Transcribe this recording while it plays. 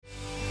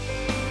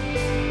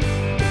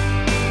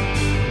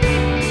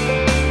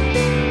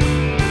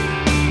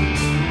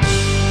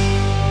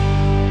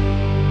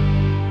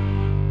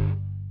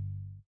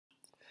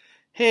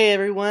Hey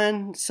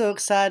everyone, so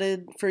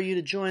excited for you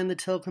to join the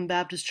Tilcomb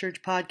Baptist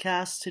Church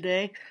podcast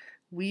today.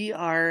 We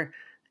are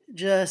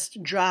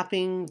just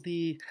dropping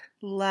the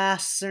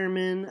last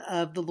sermon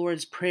of the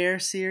Lord's Prayer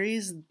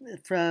series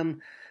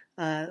from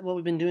what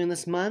we've been doing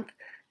this month.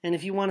 And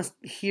if you want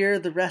to hear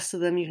the rest of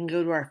them, you can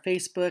go to our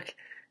Facebook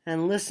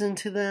and listen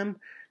to them,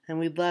 and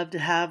we'd love to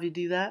have you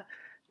do that.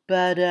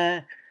 But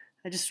I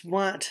just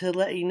want to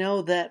let you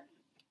know that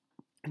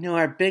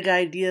our big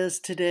ideas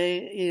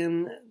today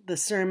in the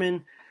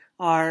sermon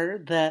are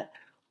that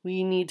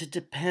we need to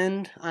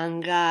depend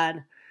on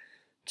God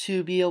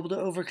to be able to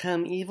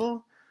overcome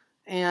evil.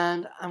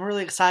 And I'm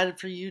really excited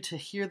for you to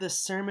hear this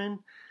sermon.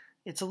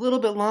 It's a little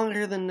bit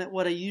longer than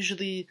what I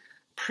usually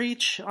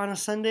preach on a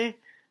Sunday,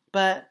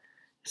 but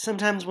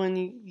sometimes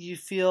when you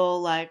feel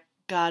like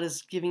God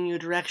is giving you a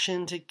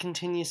direction to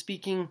continue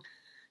speaking,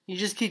 you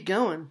just keep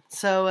going.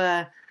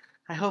 So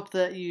I hope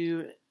that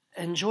you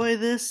enjoy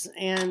this,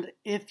 and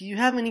if you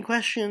have any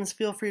questions,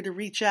 feel free to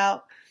reach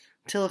out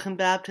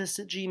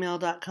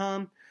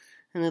tilcombaptist@gmail.com,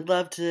 and I'd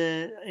love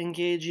to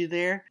engage you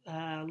there.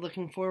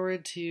 Looking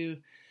forward to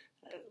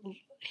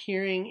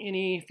hearing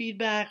any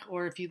feedback,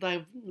 or if you'd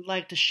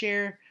like to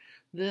share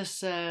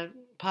this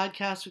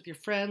podcast with your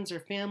friends or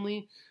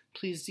family,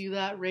 please do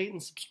that. Rate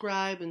and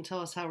subscribe and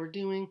tell us how we're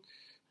doing.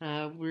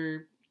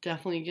 We're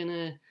definitely going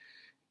to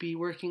be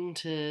working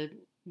to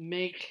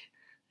make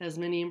as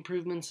many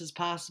improvements as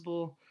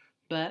possible,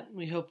 but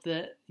we hope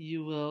that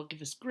you will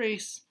give us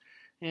grace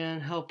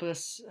and help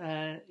us,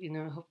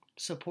 help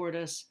support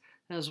us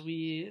as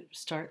we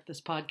start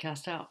this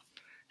podcast out.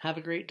 Have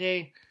a great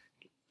day.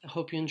 I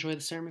hope you enjoy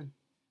the sermon.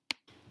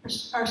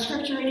 Our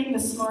scripture reading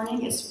this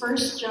morning is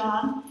 1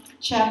 John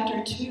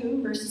chapter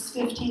 2, verses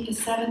 15 to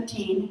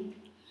 17.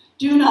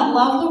 Do not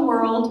love the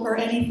world or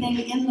anything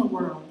in the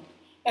world.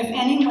 If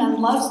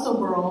anyone loves the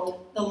world,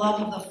 the love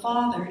of the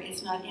Father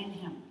is not in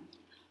him.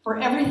 For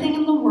everything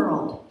in the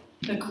world,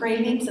 the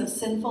cravings of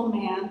sinful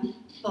man,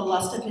 the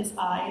lust of his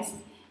eyes,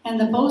 and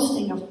the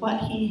boasting of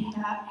what he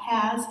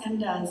has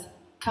and does,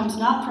 comes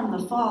not from the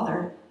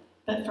Father,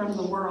 but from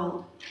the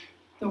world.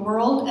 The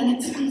world and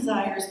its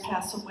desires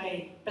pass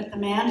away, but the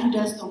man who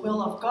does the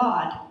will of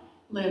God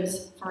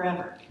lives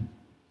forever.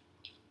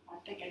 I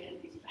think I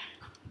did these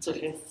backwards. It's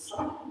okay.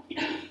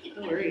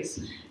 No worries.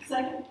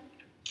 Second.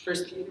 1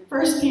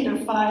 Peter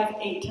 5,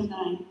 8 to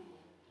 9.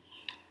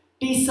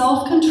 Be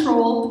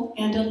self-controlled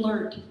and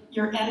alert.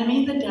 Your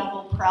enemy, the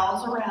devil,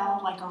 prowls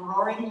around like a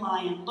roaring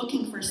lion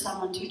looking for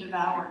someone to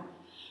devour.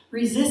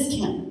 Resist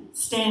him,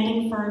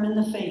 standing firm in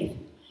the faith,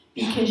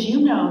 because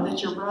you know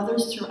that your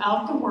brothers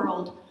throughout the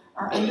world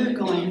are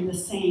undergoing the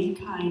same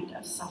kind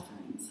of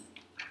sufferings.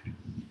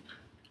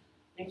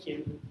 Thank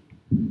you.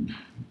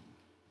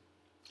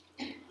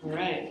 All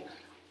right.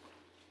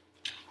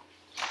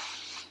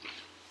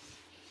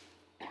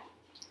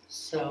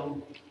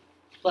 So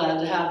glad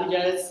to have you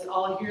guys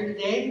all here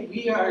today.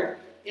 We are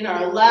in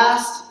our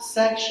last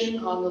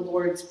section on the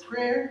Lord's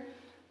Prayer,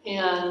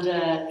 and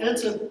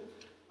it's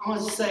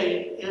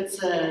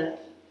a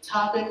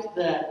topic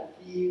that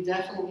we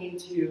definitely need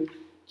to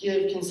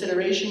give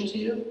consideration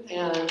to,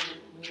 and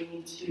we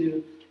need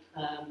to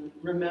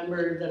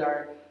remember that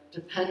our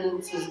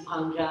dependence is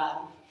upon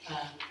God.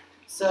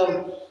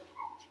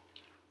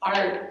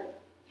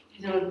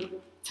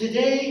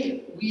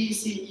 Today we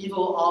see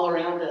evil all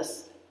around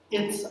us.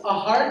 It's a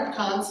hard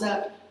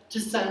concept to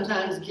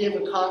sometimes give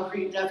a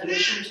concrete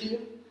definition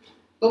to,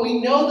 but we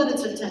know that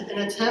it's an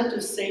attempt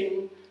of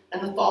Satan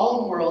and the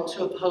fallen world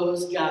to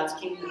oppose God's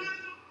kingdom.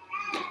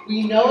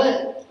 We know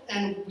it,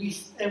 and we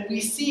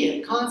see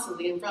it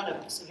constantly in front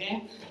of us,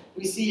 okay?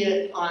 We see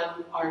it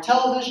on our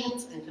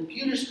televisions and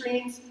computer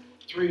screens,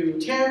 through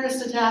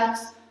terrorist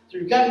attacks,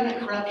 through government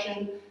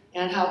corruption,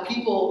 and how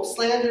people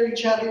slander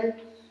each other.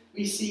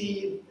 We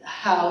see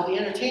how the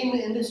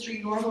entertainment industry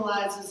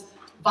normalizes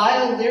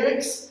vile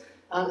lyrics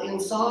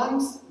in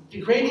songs,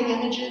 degrading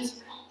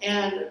images,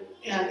 and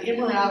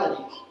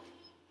immorality.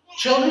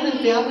 Children and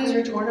families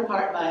are torn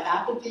apart by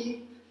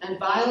apathy and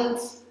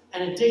violence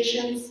and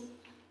addictions,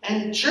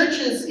 and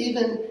churches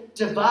even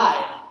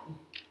divide.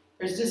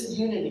 There's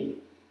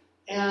disunity,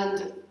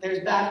 and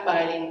there's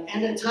backbiting,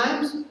 and at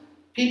times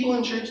people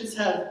in churches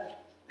have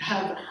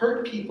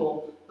hurt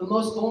people, the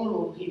most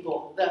vulnerable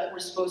people that we're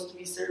supposed to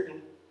be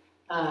serving.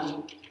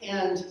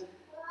 And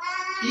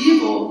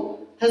evil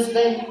has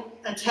been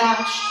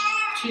attached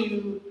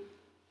to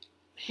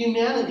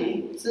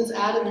humanity since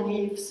Adam and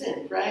Eve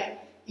sinned, right?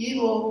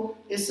 Evil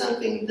is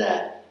something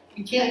that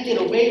we can't get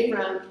away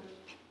from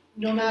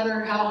no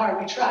matter how hard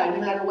we try, no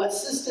matter what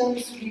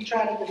systems we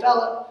try to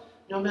develop,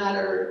 no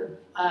matter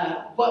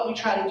what we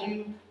try to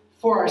do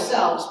for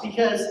ourselves,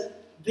 because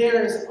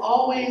there's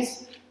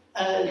always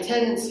a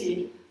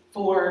tendency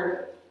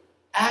for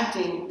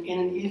acting in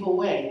an evil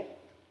way.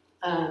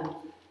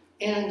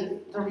 And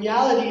the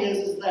reality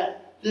is that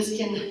this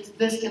can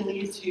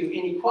lead to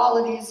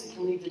inequalities, it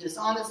can lead to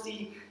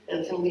dishonesty,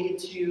 it can lead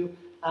to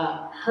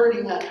hurt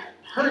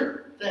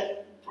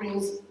that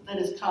is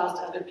caused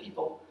to other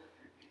people.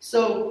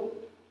 So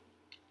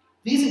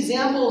these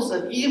examples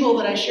of evil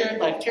that I shared,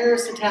 like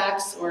terrorist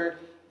attacks or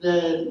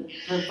the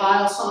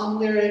vile song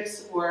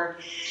lyrics or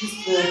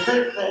just the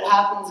hurt that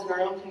happens in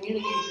our own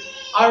community,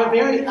 are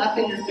very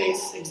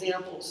up-in-your-face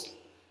examples.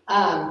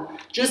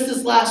 Just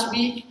this last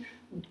week,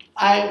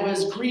 I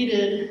was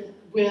greeted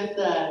with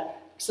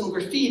some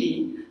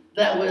graffiti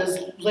that was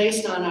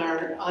laced on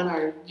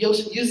our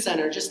youth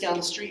center just down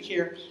the street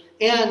here,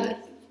 and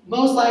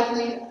most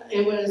likely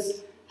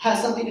it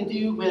has something to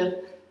do with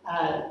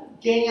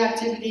gang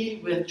activity,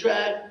 with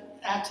drug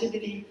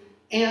activity,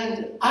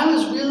 and I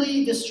was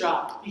really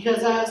distraught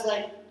because I was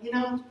like,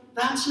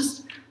 that's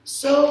just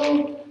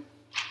so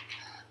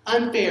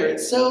unfair.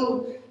 It's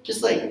so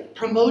just like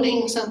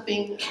promoting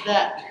something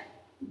that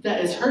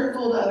is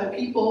hurtful to other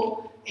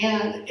people,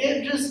 and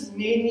it just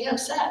made me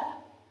upset.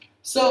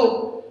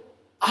 So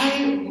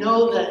I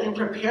know that in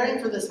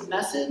preparing for this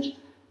message,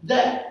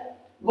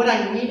 that what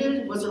I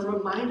needed was a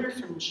reminder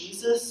from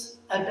Jesus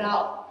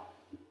about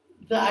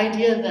the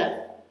idea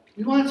that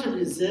we want to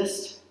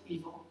resist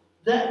evil,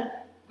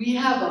 that we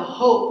have a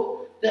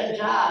hope that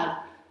God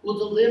will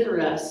deliver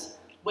us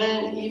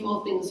when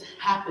evil things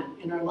happen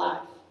in our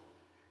life.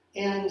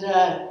 And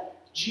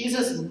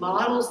Jesus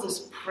models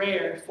this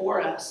prayer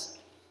for us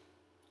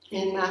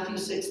in Matthew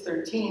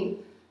 6:13.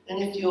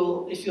 And if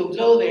you'll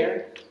go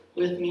there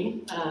with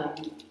me,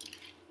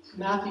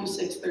 Matthew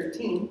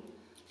 6:13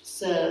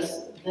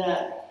 says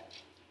that,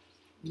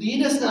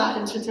 lead us not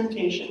into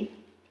temptation,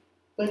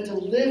 but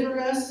deliver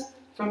us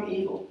from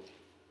evil.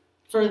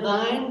 For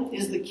thine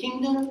is the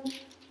kingdom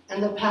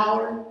and the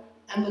power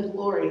and the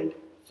glory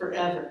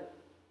forever.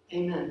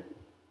 Amen.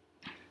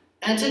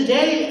 And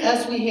today,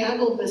 as we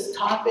handle this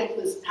topic,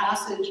 this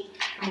passage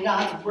from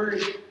God's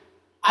Word,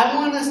 I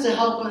want us to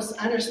help us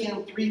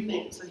understand three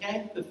things,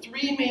 okay? The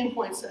three main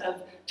points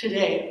of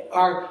today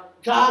are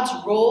God's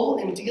role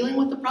in dealing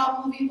with the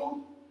problem of evil,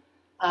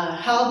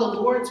 how the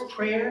Lord's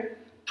Prayer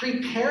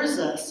prepares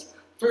us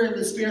for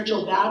the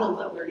spiritual battle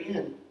that we're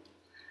in,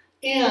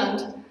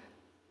 and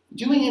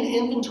doing an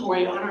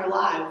inventory on our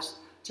lives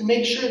to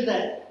make sure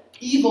that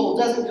evil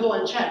doesn't go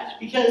unchecked.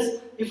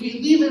 Because if we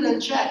leave it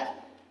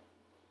unchecked,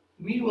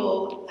 we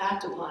will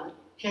act upon it.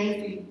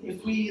 Okay?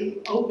 If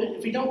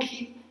we don't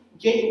keep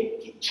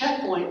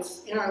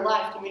checkpoints in our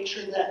life to make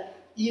sure that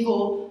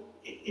evil,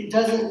 it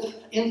doesn't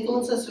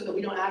influence us so that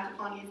we don't act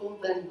upon evil,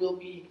 then we'll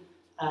be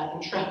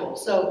in trouble.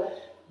 So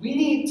we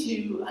need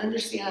to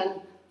understand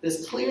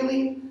this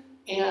clearly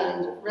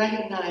and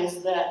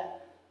recognize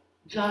that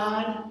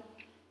God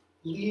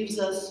leaves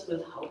us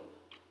with hope.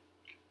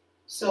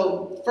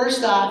 So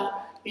first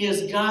off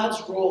is God's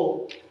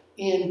role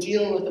in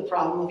dealing with the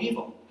problem of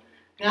evil.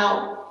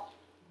 Now,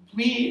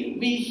 we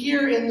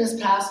hear in this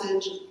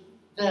passage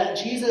that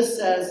Jesus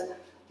says,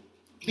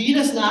 lead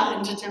us not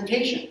into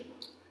temptation.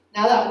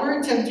 Now that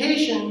word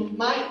temptation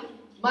might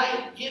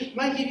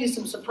give you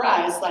some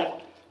surprise.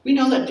 Like, we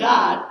know that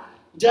God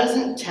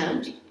doesn't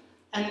tempt,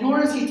 and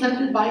nor is he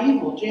tempted by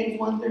evil. James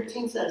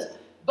 1:13 says,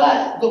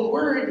 but the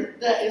word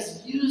that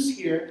is used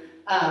here,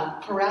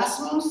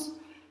 parasmos,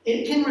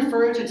 it can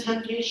refer to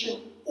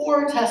temptation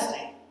or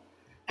testing.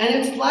 And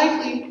it's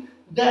likely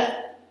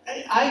that,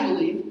 I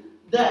believe,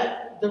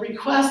 that the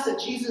request that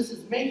Jesus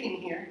is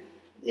making here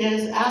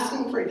is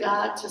asking for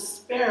God to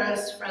spare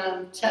us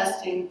from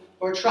testing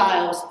or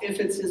trials if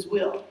it's his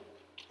will.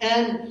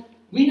 And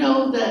we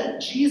know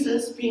that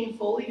Jesus, being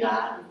fully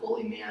God and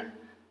fully man,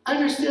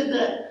 understood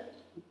that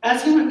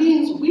as human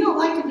beings, we don't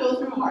like to go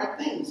through hard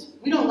things.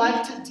 We don't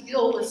like to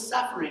deal with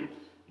suffering.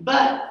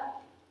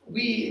 But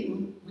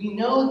we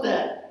know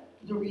that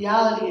the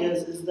reality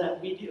is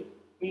that we do.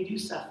 We do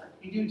suffer.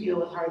 We do deal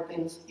with hard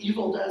things.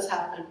 Evil does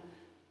happen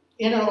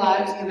in our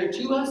lives, either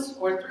to us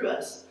or through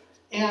us.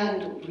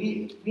 And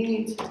we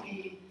need to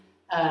be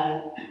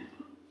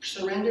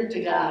surrendered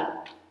to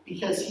God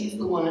because he's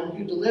the one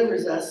who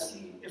delivers us.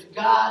 If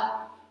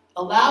God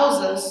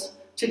allows us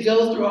to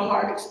go through a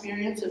hard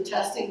experience of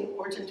testing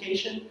or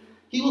temptation,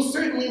 he will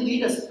certainly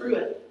lead us through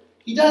it.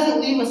 He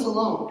doesn't leave us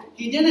alone.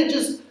 He didn't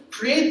just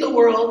create the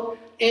world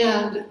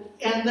and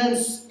then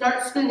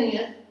start spinning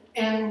it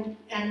and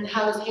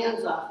have his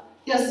hands off.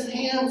 He has his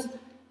hands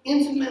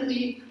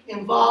intimately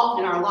involved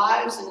in our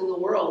lives and in the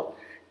world.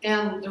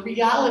 And the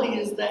reality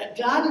is that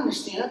God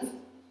understands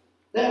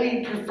that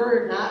we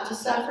prefer not to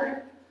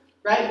suffer,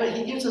 right? But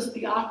he gives us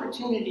the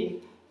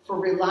opportunity for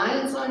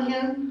reliance on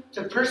him,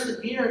 to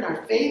persevere in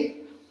our faith.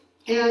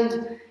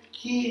 And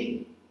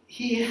he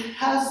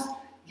has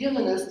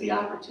given us the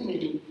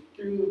opportunity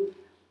through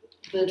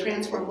the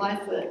transformed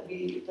life that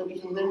we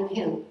can live in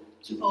him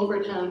to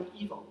overcome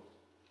evil.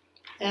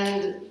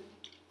 And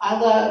I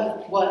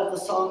love what the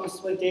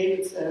psalmist, what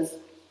David says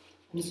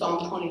in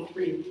Psalm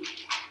 23.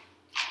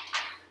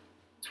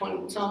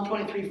 Psalm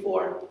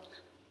 23:4.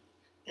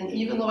 And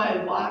even though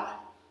I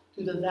walk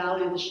through the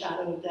valley of the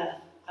shadow of death,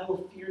 I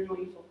will fear no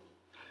evil.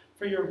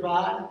 For your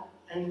rod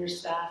and your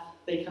staff,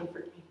 they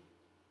comfort me.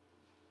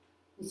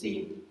 You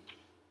see,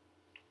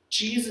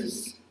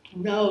 Jesus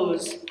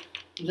knows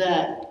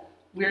that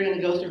we're going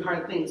to go through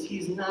hard things.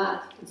 It's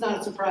not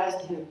a surprise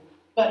to him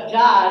But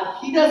God,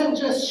 he doesn't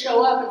just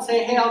show up and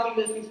say, hey, I'll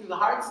be with you through the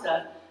hard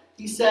stuff.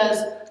 He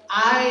says,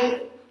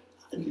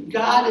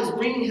 God is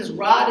bringing his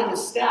rod and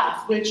his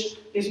staff, which,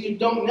 if you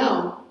don't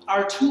know,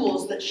 are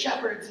tools that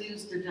shepherds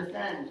use to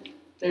defend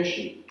their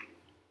sheep.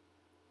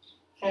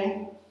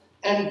 Okay?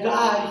 And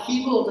God,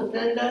 he will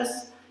defend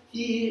us.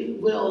 He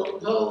will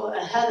go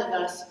ahead of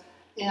us,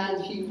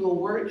 and he will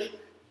work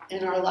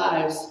in our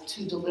lives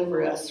to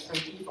deliver us from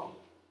evil,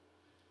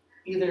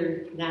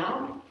 either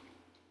now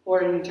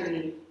or in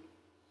eternity.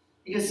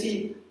 Because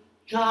see,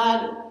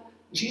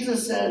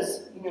 Jesus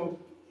says,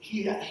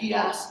 he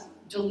asks,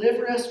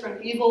 deliver us from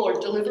evil or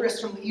deliver us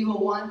from the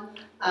evil one,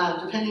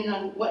 depending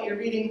on what you're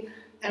reading.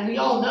 And we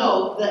all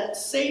know that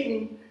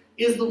Satan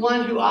is the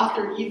one who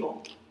authored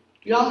evil.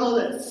 We all know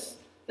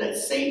that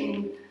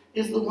Satan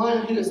is the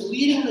one who is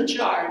leading the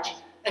charge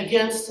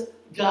against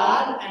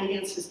God and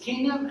against his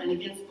kingdom and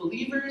against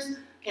believers.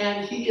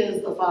 And he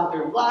is the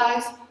father of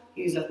lies.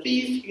 He's a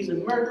thief. He's a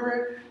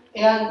murderer.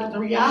 And the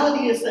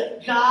reality is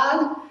that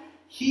God,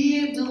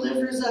 he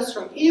delivers us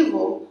from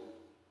evil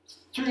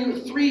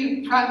through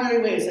three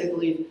primary ways, I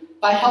believe.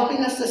 By helping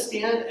us to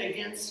stand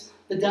against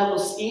the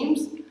devil's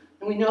schemes.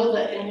 And we know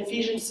that in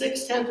Ephesians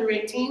 6, 10 through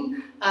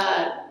 18,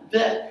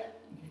 that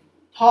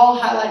Paul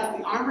highlights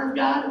the armor of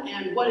God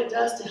and what it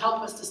does to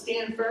help us to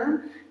stand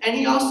firm. And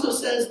he also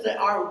says that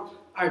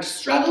our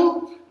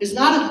struggle is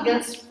not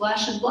against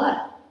flesh and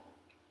blood.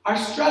 Our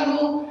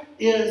struggle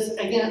is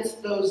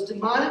against those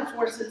demonic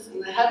forces in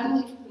the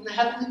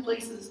heavenly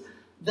places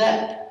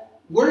that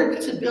work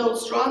to build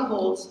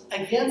strongholds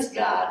against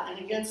God and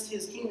against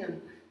his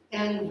kingdom.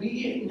 And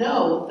we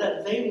know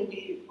that they will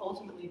be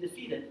ultimately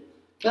defeated.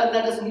 But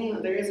that doesn't mean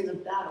that there isn't a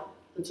battle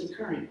that's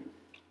occurring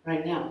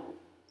right now.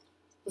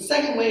 The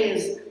second way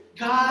is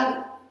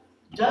God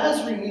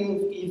does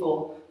remove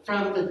evil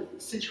from the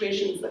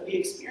situations that we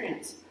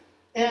experience.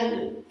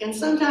 And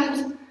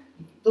sometimes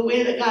the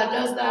way that God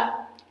does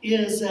that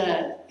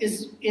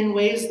is in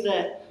ways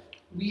that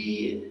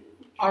we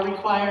are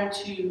required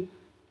to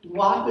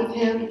walk with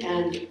him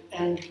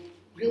and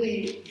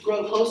really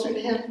grow closer to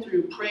him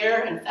through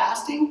prayer and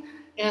fasting.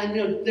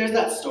 And there's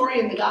that story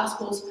in the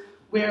Gospels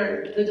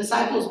where the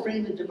disciples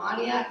bring the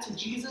demoniac to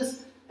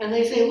Jesus, and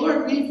they say,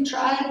 Lord, we've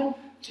tried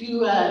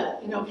to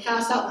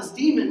cast out this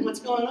demon. What's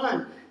going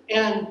on?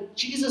 And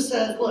Jesus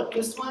says, look,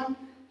 this one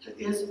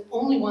is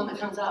only one that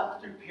comes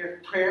out through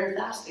prayer and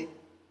fasting.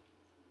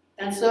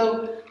 And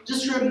so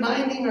just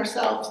reminding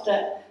ourselves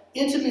that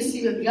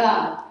intimacy with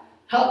God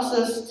helps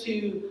us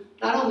to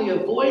not only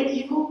avoid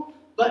evil,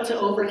 but to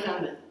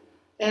overcome it.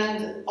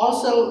 And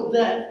also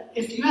that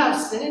if you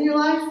have sin in your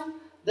life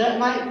that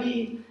might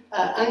be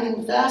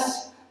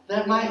unconfessed,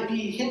 that might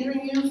be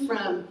hindering you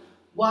from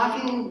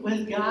walking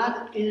with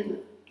God in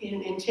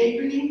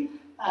integrity,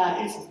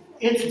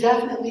 it's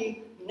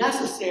definitely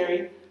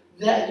necessary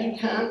that you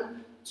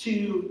come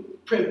to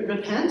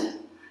repent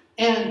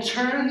and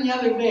turn the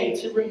other way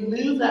to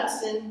remove that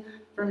sin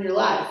from your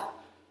life,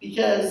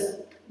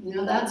 because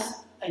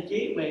that's a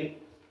gateway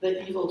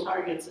that evil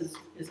targets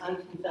is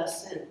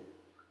unconfessed sin.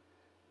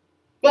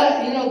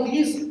 But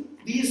these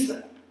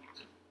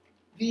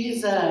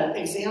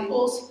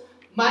examples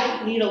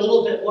might need a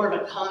little bit more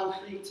of a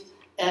concrete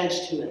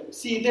edge to it.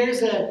 See,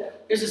 there's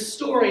a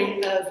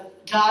story of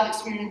God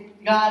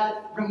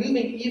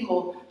removing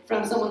evil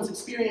from someone's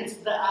experience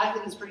that I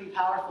think is pretty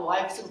powerful. I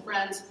have some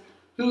friends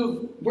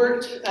who've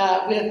worked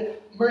with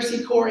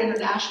Mercy Corps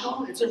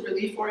International. It's a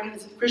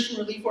Christian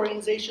relief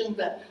organization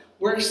that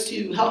works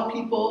to help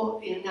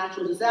people in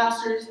natural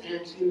disasters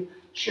and to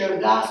share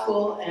the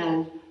gospel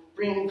and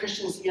bring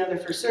Christians together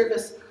for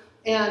service.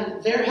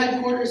 And their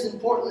headquarters in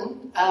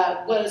Portland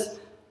was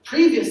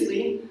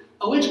previously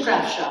a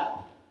witchcraft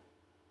shop.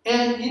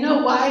 And you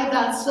know why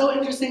that's so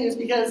interesting is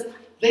because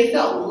they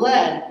felt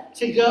led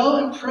to go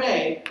and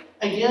pray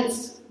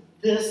against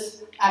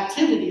this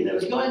activity that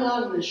was going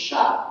on in this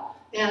shop.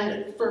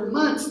 And for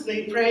months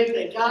they prayed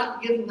that God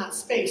would give them that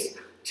space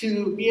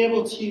to be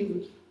able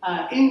to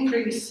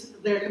increase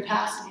their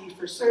capacity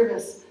for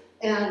service.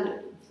 And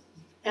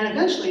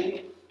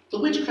eventually the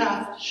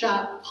witchcraft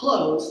shop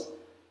closed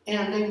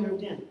and they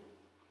moved in.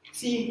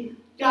 See,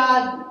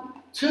 God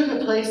took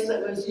a place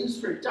that was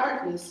used for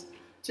darkness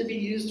to be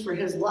used for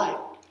his light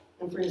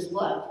and for his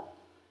love.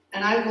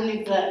 And I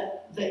believe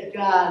that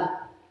God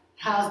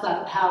has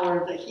that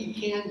power, that he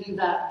can do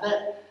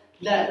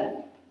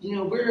that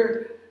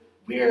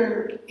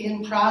we're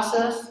in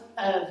process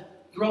of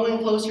growing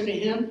closer to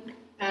him.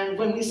 And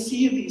when we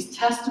see these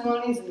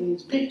testimonies and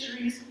these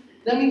victories,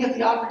 then we get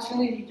the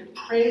opportunity to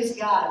praise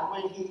God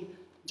when he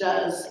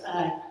does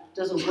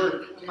a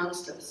work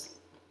amongst us.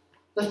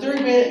 The third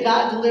way that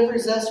God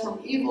delivers us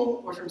from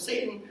evil or from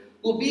Satan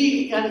will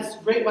be at his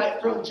great white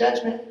throne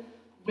judgment,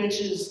 which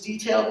is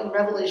detailed in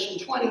Revelation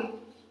 20,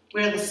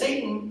 where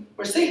Satan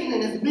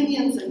and his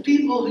minions and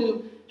people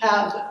who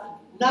have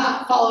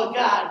not followed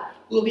God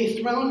will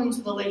be thrown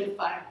into the lake of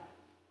fire.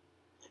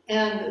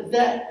 And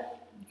that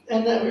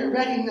we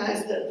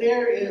recognize that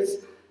there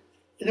is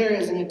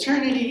an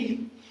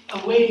eternity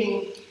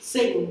awaiting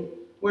Satan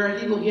where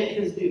he will get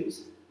his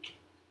dues.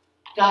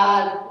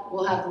 God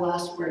will have the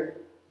last word.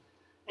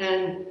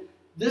 And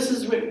this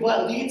is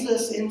what leads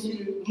us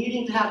into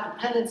needing to have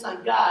dependence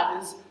on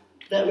God, is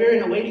that we're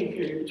in a waiting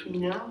period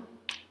between now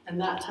and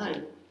that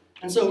time.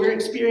 And so we're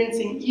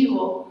experiencing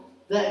evil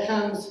that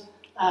comes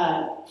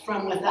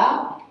from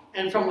without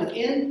and from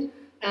within,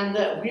 and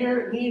that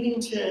we're needing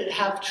to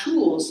have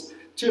tools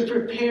to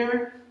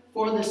prepare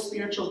for this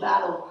spiritual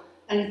battle.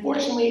 And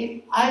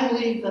fortunately, I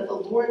believe that the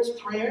Lord's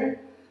Prayer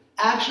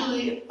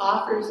actually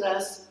offers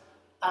us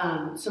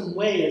some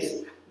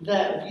ways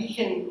that we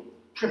can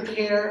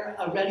prepare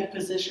a ready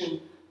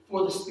position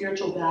for the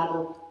spiritual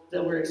battle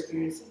that we're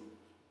experiencing.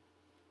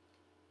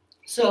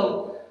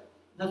 So,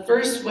 the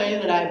first way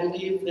that I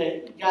believe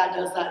that God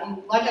does that,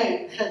 and like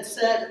I had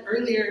said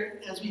earlier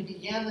as we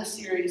began this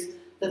series,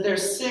 that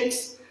there's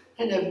 6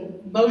 kind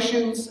of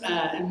motions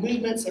and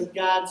movements of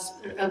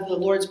the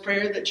Lord's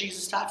Prayer that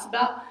Jesus talks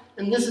about.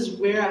 And this is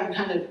where I'm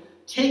kind of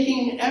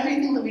taking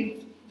everything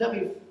that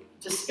we've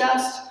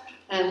discussed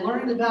and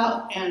learned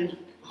about, and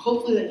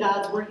hopefully that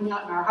God's working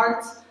out in our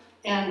hearts,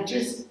 and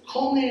just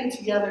culminating it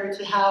together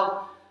to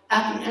how,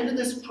 at the end of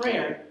this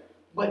prayer,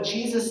 what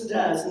Jesus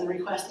does in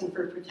requesting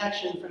for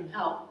protection from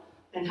help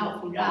and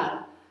help from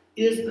God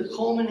is the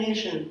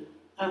culmination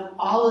of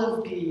all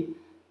of the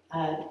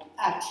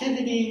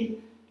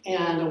activity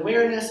and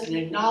awareness and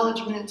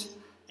acknowledgement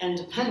and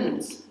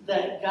dependence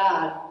that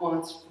God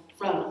wants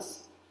from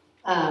us.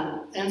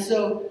 And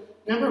so,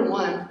 number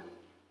 1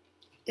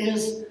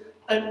 is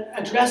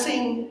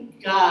addressing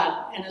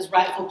God in his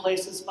rightful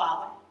place as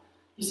Father.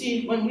 You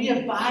see, when we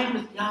abide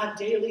with God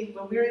daily,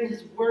 when we're in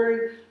his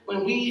word,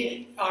 when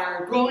we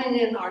are growing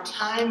in our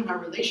time and our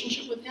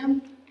relationship with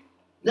him,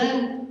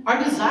 then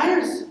our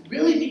desires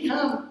really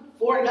become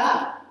for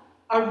God.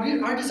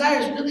 Our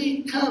desires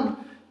really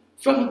come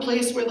from the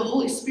place where the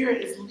Holy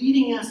Spirit is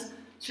leading us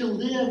to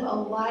live a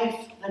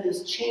life that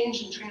is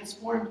changed and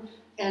transformed,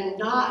 and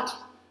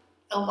not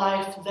a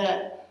life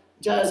that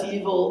does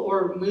evil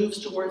or moves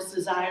towards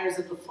desires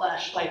of the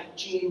flesh, like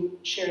Gene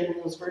shared in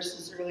those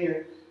verses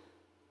earlier.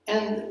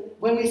 And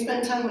when we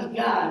spend time with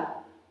God,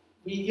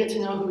 we get to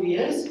know who he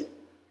is,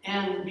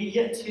 and we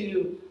get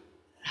to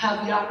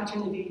have the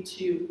opportunity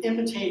to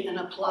imitate and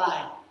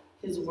apply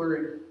his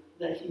word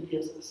that he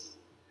gives us.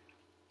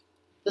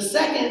 The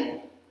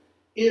second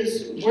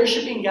is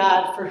worshiping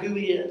God for who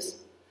he is.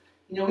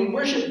 You know, we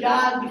worship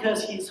God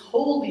because he's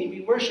holy.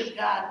 We worship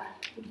God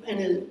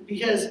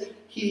because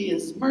he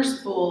is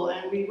merciful,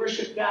 and we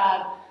worship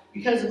God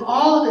because of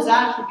all of his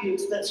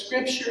attributes that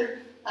Scripture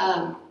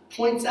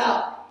points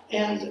out.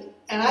 And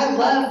I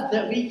love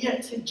that we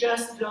get to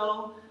just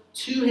go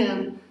to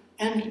him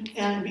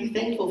and be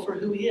thankful for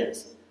who he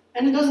is.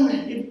 And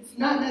it's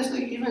not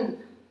necessarily even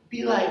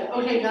be like,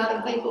 okay, God,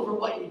 I'm thankful for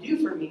what you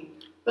do for me,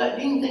 but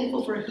being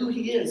thankful for who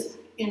he is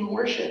in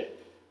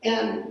worship.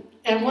 And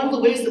one of the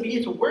ways that we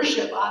get to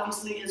worship,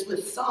 obviously, is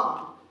with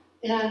song.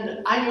 And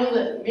I know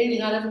that maybe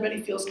not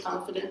everybody feels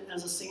confident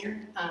as a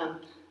singer,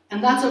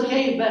 and that's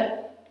okay,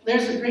 but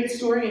there's a great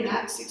story in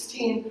Acts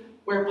 16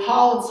 where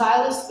Paul and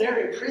Silas,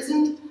 they're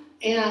imprisoned,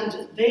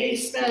 and they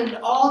spend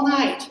all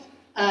night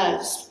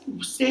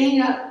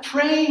staying up,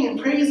 praying and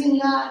praising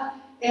God,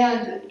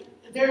 and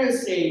there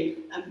is an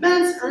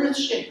immense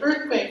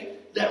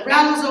earthquake that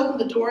rattles open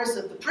the doors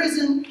of the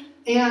prison,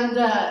 and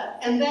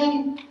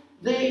then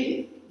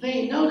they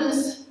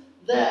notice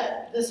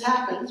that this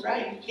happens,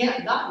 right? You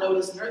can't not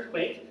notice an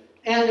earthquake.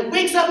 And it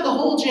wakes up the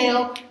whole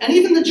jail, and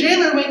even the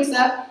jailer wakes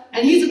up,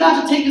 and he's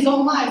about to take his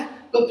own life.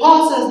 But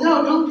Paul says,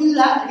 no, don't do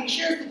that, and he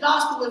shares the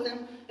gospel with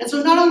him. And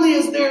so not only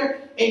is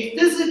there a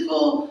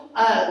physical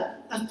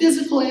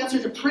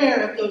answer to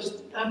prayer of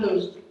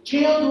those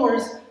jail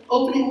doors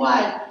opening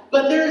wide,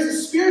 but there is a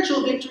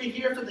spiritual victory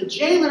here for the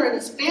jailer and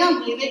his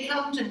family. They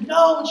come to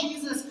know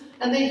Jesus,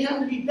 and they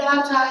come to be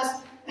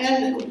baptized.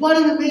 And what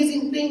an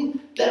amazing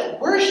thing that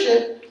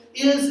worship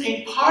is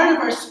a part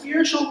of our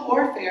spiritual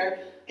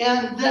warfare,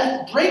 and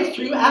that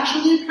breakthrough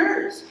actually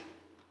occurs.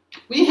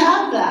 We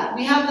have that.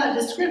 We have that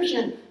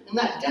description and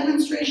that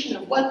demonstration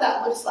of what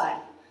that looks like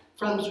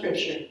from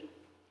Scripture.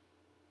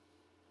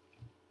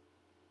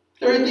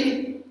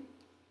 Thirdly,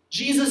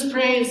 Jesus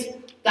prays,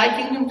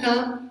 thy kingdom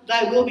come,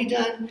 thy will be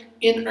done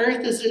in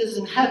earth as it is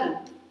in heaven.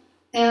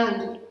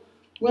 And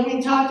when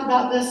we talked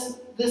about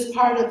this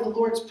part of the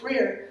Lord's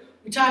Prayer,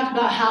 we talked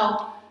about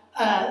how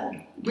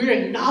we're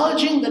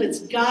acknowledging that it's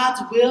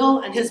God's will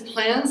and his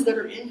plans that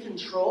are in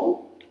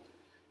control,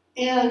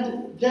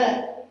 and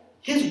that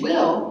his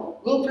will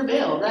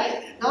prevail,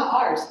 right? Not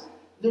ours.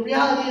 The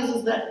reality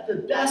is that the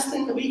best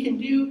thing that we can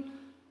do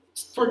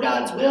for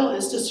God's will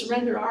is to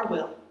surrender our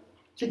will,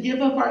 to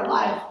give up our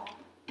life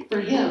for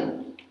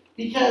him,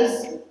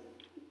 because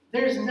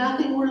there's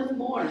nothing worth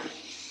more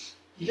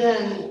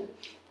than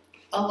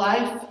a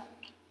life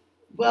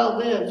well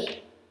lived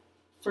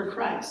for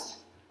Christ,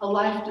 a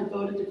life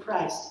devoted to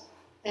Christ.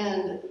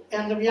 And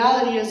the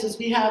reality is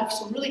we have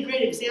some really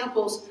great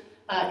examples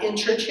in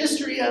church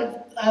history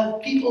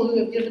of people who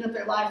have given up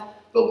their life.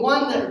 But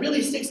one that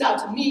really sticks out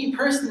to me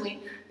personally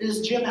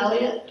is Jim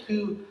Elliot,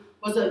 who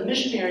was a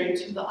missionary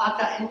to the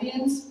Auca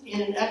Indians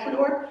in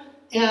Ecuador,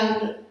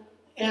 and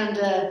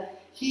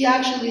he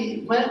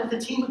actually went with a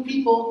team of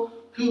people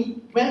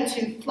who went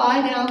to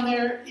fly down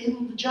there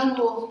in the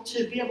jungle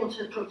to be able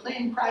to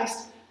proclaim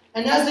Christ.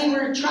 And as they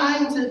were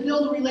trying to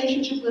build a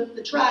relationship with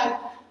the tribe,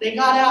 they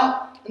got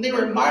out and they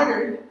were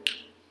martyred.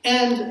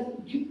 And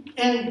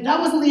that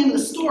wasn't the end of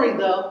the story,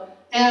 though.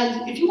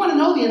 And if you want to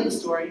know the end of the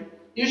story,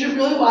 you should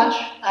really watch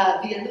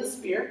The End of the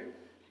Spear,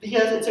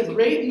 because it's a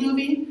great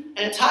movie,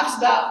 and it talks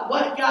about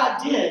what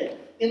God did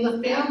in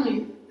the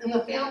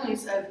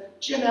families of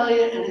Jim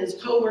Elliot and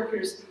his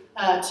co-workers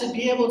to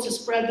be able to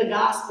spread the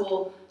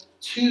gospel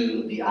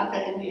to the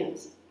Auca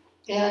Indians.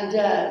 And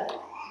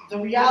the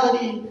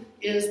reality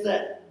is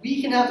that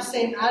we can have the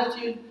same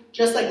attitude,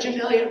 just like Jim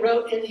Elliot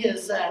wrote in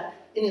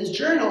his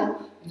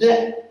journal,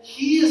 that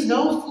he is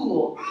no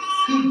fool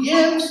who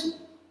gives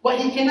what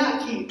he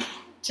cannot keep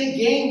to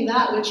gain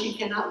that which he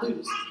cannot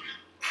lose.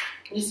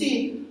 You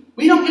see,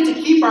 we don't get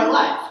to keep our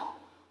life.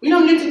 We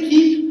don't get to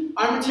keep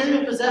our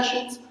material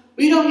possessions.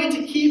 We don't get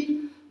to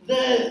keep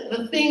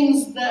the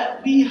things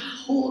that we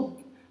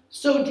hold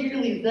so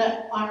dearly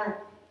that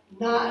are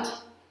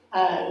not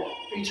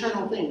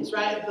eternal things,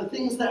 right? The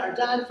things that are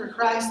done for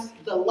Christ,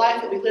 the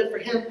life that we live for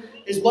Him,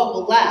 is what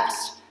will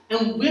last.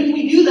 And when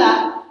we do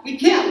that, we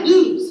can't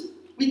lose.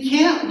 We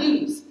can't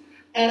lose.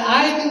 And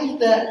I think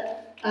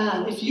that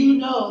if you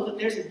know that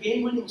there's a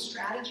game-winning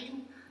strategy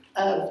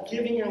of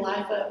giving your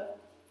life up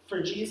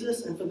for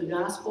Jesus and for the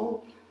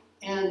gospel,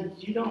 and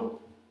you don't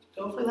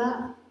go for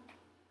that,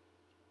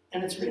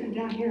 and it's written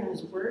down here in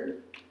His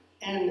Word,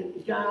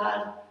 and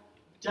God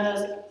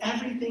does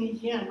everything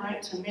He can,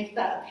 right, to make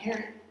that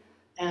apparent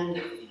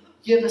and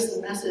give us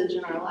the message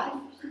in our life,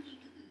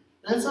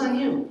 that's on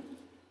you.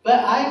 But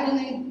I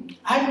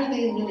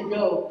really am going to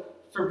go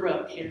for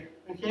broke here,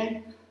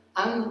 okay?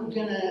 I'm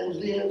going to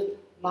live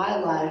my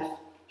life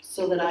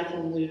so that I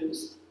can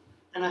lose.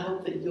 And I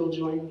hope that you'll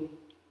join me.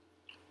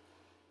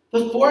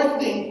 The fourth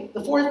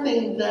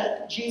thing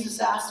that Jesus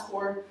asked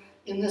for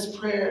in this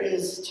prayer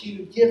is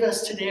to give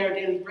us today our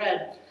daily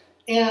bread.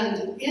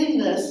 And in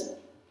this,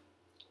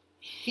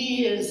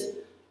 He is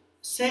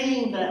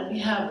saying that we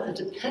have a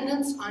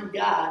dependence on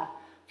God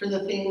for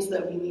the things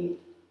that we need.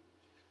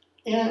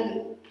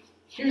 And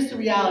here's the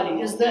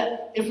reality, is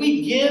that if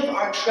we give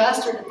our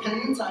trust or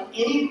dependence on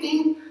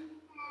anything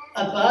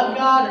above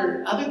God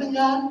or other than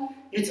God,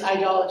 it's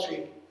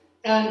idolatry.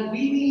 And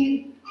we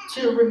need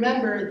to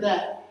remember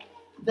that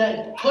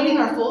putting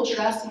our full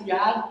trust in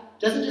God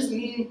doesn't just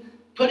mean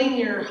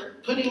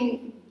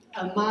putting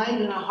a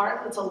mind and a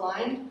heart that's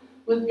aligned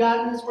with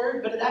God and His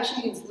Word, but it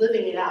actually means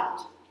living it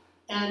out.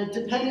 And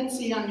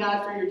dependency on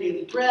God for your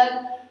daily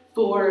bread,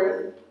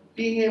 for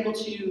being able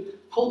to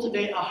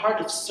cultivate a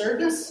heart of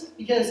service,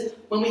 because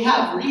when we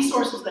have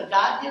resources that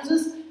God gives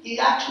us, He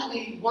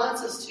actually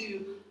wants us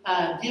to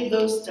give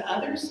those to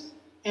others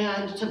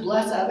and to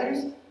bless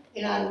others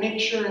and make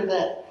sure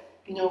that,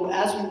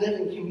 as we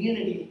live in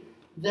community,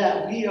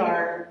 that we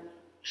are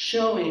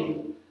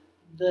showing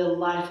the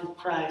life of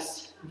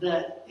Christ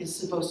that is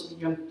supposed to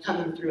be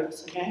coming through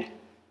us, okay?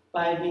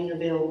 By being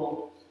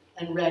available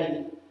and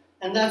ready.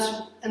 And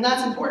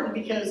that's important,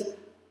 because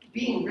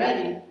being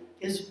ready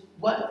is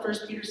what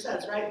 1 Peter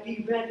says, right?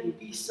 Be ready,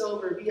 be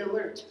sober, be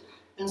alert.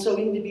 And so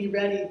we need to be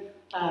ready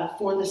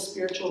for this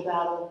spiritual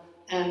battle.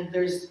 And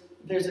there's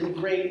a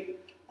great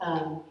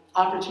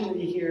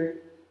opportunity here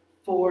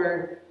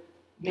for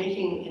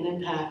making an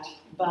impact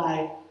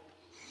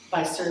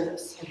by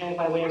service, okay,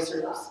 by way of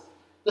service.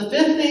 The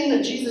fifth thing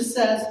that Jesus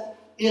says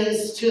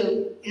is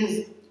to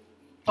his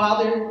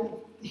Father.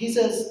 He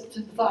says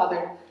to the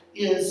Father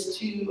is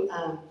to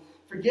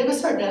forgive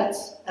us our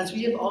debts as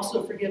we have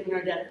also forgiven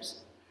our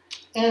debtors.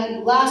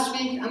 And last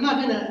week, I'm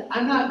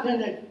not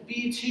gonna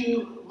be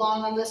too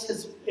long on this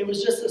because it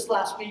was just this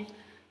last week,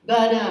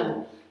 but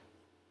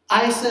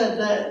I said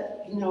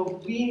that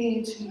we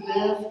need to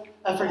live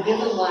a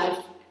forgiven life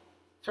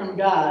from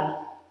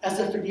God as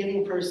a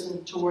forgiving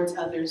person towards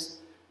others,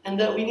 and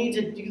that we need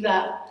to do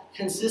that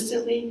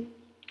consistently,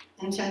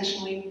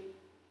 intentionally,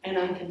 and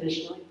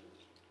unconditionally.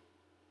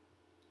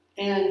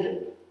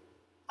 And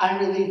I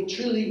really,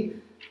 truly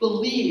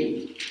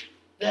believe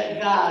that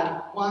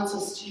God wants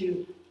us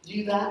to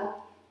do that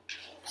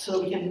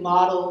so we can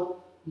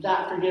model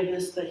that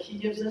forgiveness that He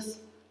gives us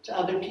to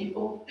other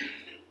people.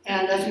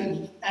 And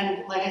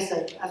like I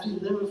said, as we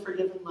live a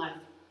forgiven life,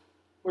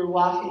 we're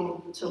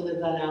walking to live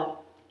that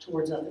out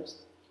towards others.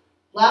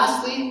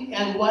 Lastly,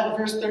 and what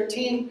verse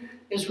 13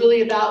 is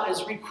really about,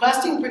 is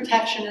requesting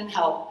protection and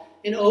help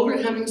in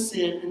overcoming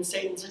sin and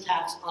Satan's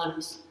attacks on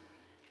us.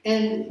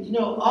 And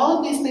all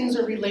of these things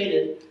are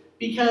related,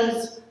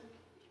 because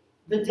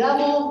the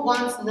devil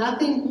wants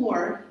nothing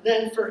more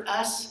than for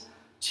us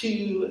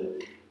to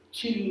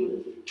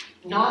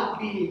not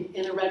be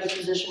in a ready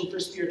position for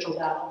spiritual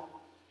battle.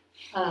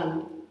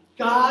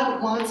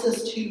 God wants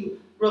us to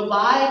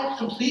rely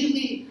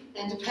completely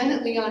and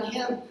dependently on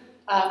Him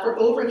for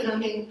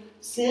overcoming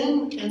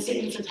sin and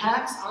Satan's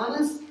attacks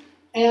on us.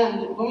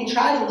 And when we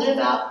try to live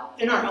out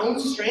in our own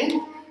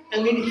strength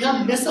and we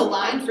become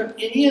misaligned from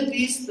any of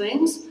these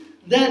things,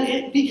 then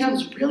it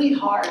becomes really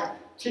hard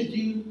to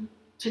do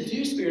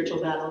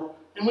spiritual battle.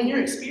 And when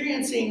you're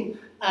experiencing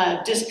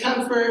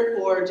discomfort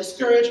or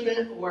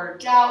discouragement or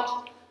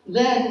doubt,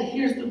 then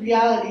here's the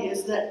reality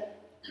is that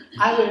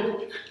I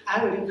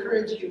would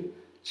encourage you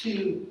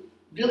to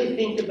really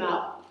think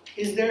about,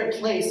 is there a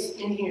place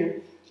in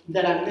here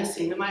that I'm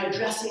missing? Am I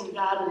addressing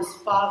God as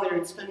Father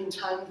and spending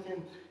time with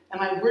Him? Am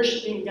I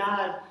worshiping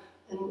God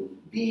and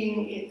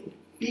being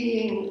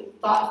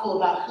thoughtful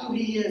about who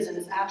He is and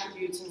His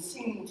attributes and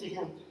singing to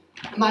Him?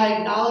 Am I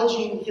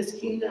acknowledging His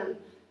kingdom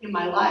in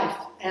my life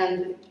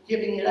and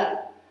giving it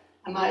up?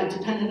 Am I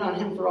dependent on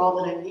Him for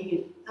all that I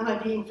need? Am I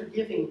being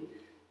forgiving?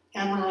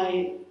 Am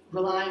I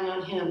relying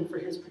on Him for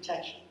His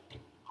protection?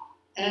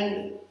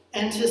 And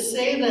to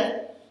say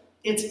that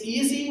it's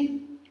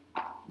easy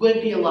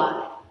would be a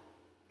lie.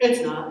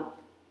 It's not.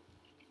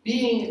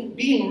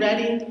 Being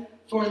ready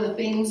for the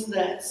things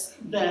that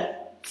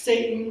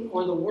Satan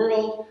or the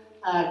world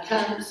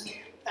comes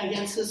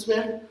against us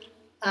with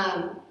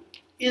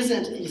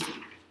isn't easy.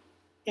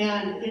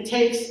 And it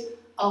takes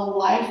a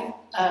life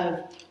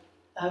of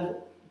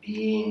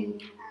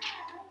being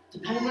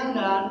dependent on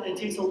God. It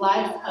takes a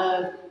life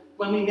of,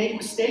 when we make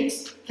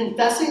mistakes,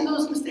 confessing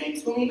those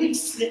mistakes. When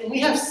we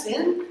have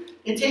sin,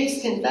 it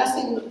takes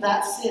confessing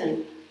that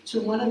sin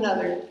to one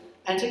another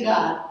and to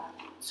God,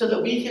 so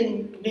that we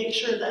can make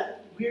sure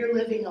that we're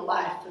living a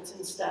life that's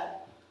in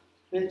step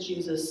with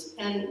Jesus.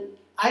 And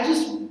I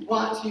just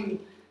want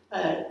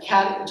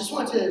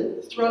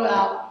to throw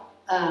out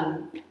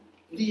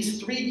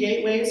these 3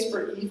 gateways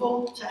for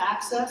evil to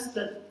access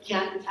that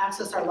can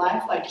access our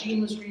life, like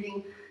Jean was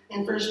reading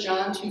in 1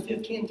 John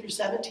 2:15 through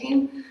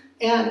 17.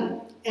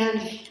 And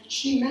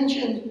she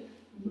mentioned,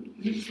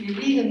 you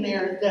read in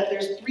there that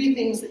there's 3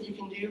 things that you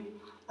can do.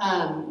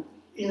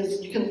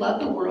 Is you can love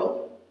the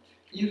world,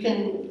 you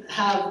can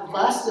have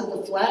lust of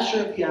the flesh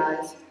or of the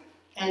eyes,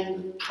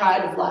 and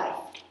pride of life.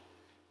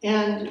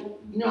 And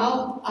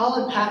I'll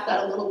unpack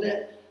that a little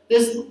bit.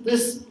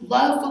 This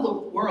love for the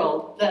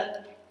world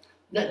that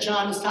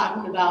John is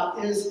talking about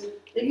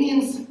it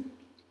means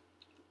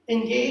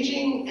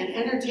engaging and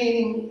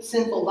entertaining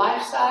sinful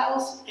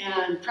lifestyles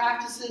and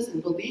practices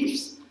and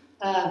beliefs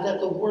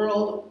that the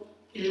world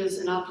is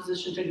in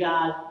opposition to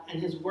God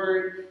and His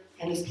Word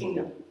and His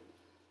kingdom.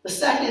 The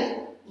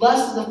second,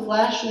 lust of the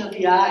flesh and of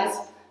the eyes,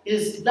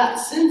 is that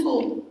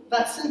sinful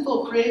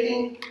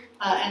craving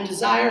and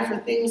desire for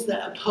things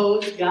that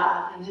oppose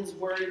God and His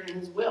Word and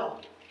His will.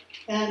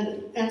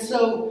 And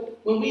so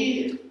when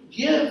we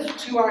give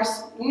to our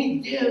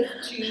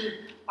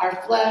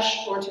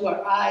flesh or to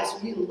our eyes,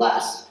 when we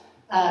lust,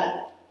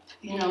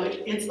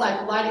 it's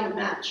like lighting a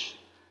match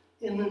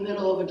in the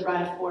middle of a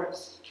dry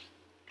forest.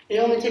 It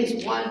only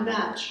takes one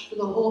match for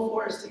the whole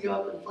forest to go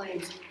up in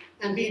flames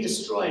and be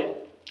destroyed.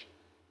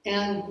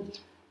 And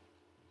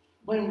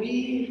when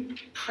we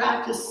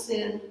practice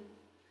sin,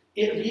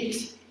 it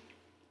wreaks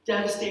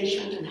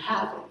devastation and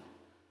havoc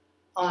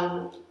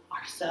on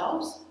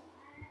ourselves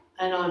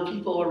and on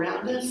people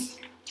around us.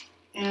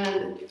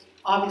 And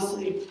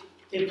obviously,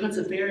 it puts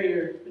a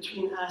barrier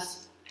between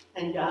us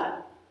and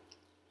God.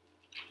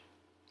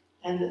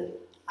 And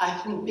I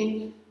can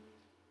think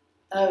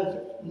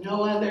of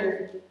no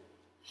other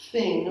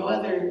thing, no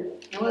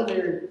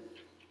other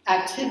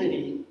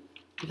activity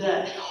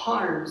that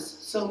harms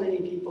so many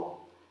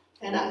people.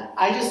 And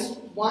I just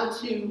want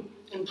to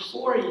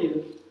implore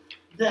you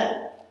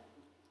that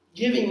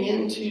giving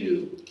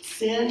into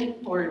sin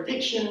or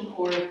addiction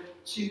or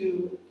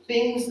to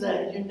things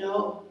that you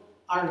know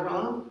are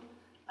wrong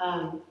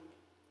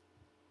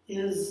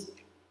is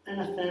an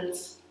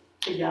offense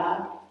to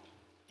God.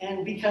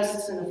 And because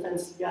it's an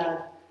offense to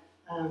God,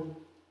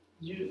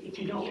 if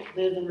you don't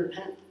live in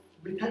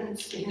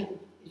repentance to Him,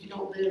 if you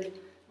don't live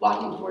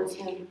walking towards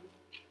Him,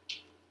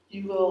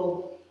 you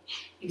will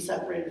be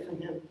separated from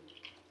Him.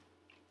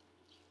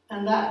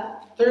 And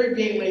that third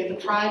gateway, the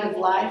pride of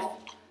life,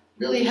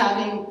 really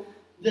having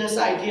this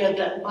idea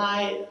that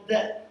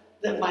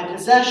my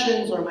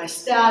possessions or my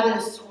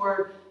status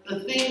or the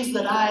things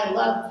that I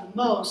love the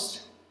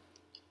most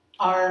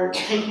are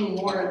taking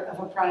more of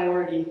a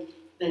priority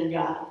than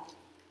God.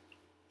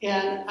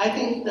 And I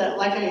think that,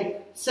 like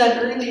I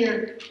said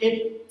earlier,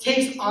 it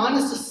takes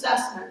honest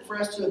assessment for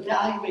us to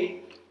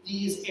evaluate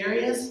these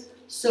areas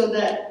so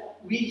that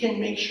we can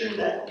make sure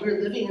that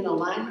we're living in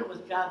alignment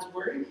with God's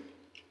Word,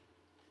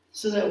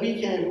 so that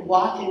we can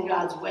walk in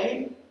God's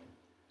way,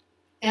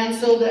 and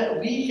so that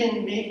we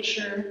can make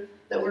sure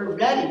that we're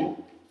ready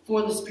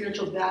for the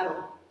spiritual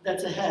battle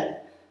that's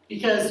ahead.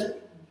 Because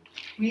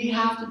we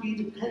have to be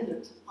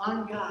dependent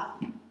on God.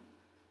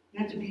 We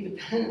have to be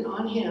dependent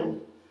on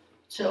Him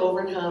to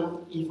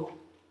overcome evil.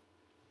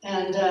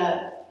 And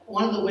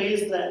one of the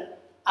ways that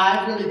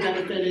I've really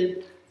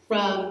benefited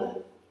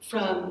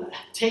from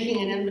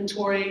taking an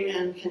inventory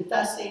and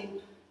confessing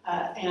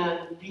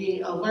and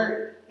being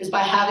alert is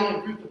by having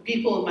a group of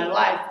people in my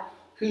life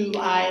who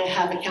I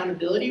have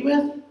accountability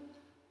with.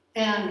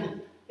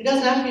 And it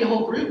doesn't have to be a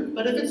whole group,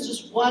 but if it's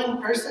just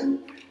one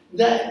person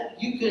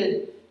that you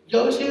could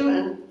go to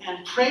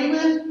and pray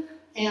with,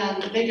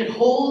 and they could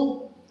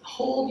hold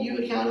you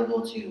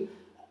accountable to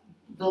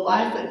the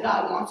life that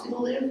God wants you to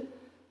live,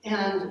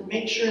 and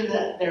make sure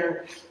that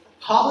they're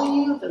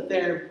calling you, that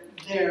they're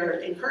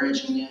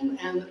encouraging you,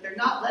 and that they're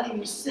not letting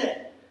you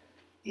sit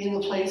in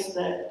the place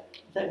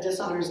that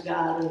dishonors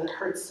God or that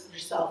hurts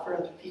yourself or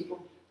other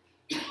people.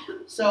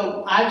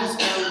 So I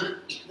just found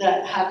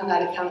that having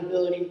that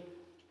accountability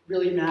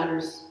really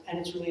matters, and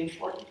it's really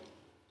important.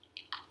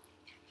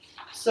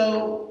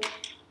 So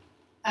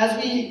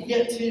as we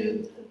get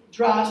to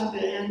draw to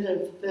the end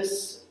of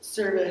this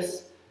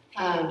service,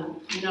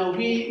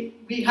 we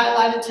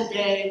highlighted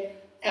today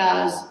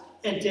as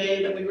a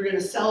day that we were going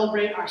to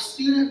celebrate our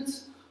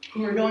students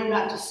who are going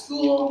back to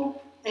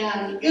school.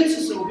 And it's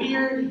just a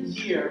weird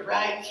year,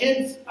 right?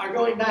 Kids are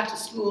going back to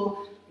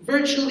school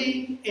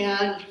virtually,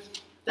 and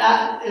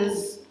that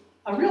is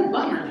a real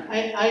bummer.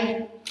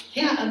 I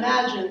can't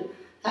imagine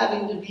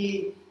having to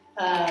be,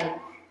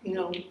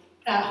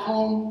 at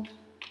home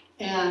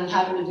and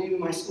having to do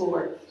my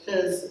schoolwork,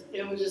 because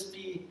it would just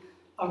be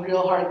a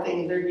real hard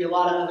thing. There'd be a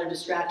lot of other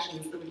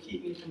distractions that would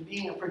keep me from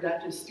being a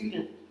productive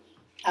student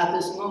at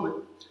this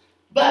moment.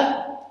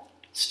 But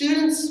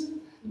students,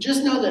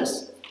 just know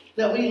this,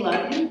 that we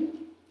love you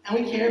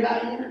and we care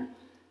about you,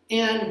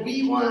 and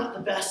we want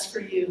the best for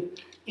you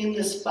in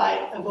this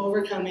fight of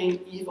overcoming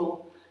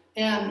evil.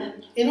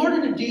 And in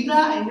order to do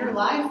that in your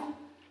life,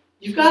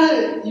 you've got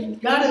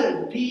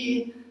to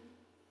be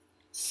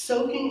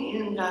soaking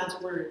in God's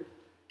word.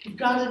 You've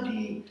got to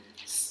be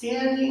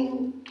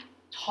standing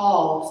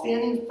tall,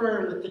 standing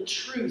firm with the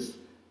truth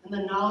and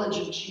the knowledge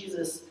of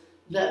Jesus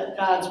that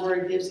God's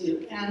word gives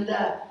you.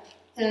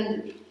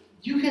 And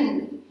you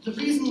can, the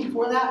reason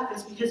for that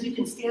is because you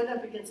can stand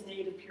up against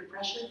negative peer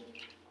pressure.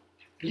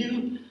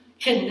 You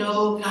can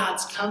know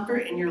God's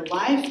comfort in your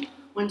life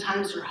when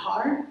times are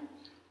hard.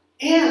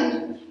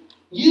 And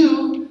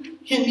you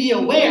can be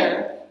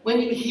aware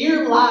when you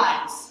hear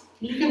lies.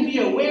 You can be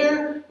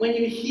aware when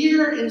you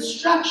hear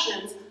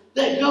instructions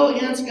that go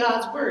against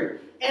God's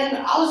word. And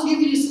I'll just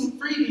give you some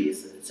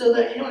freebies so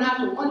that you don't have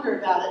to wonder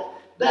about it.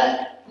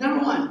 But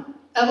number one,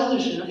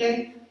 evolution,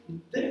 okay?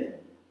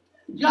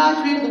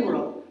 God created the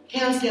world.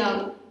 Hands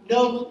down,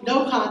 no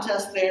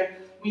contest there.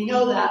 We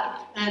know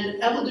that.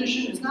 And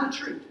evolution is not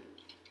true.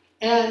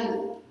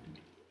 And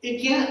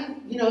it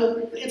can't,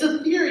 it's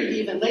a theory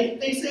even.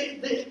 They say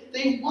that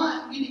they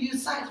want you to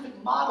use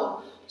scientific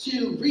model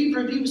to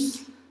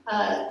reproduce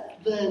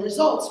the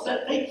results,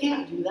 but they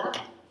can't do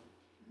that.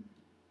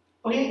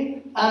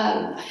 Okay?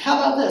 How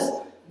about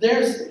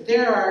this?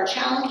 There are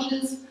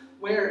challenges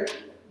where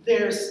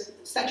there's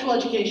sexual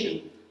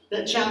education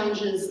that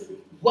challenges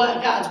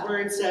what God's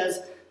word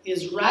says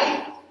is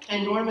right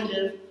and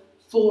normative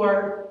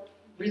for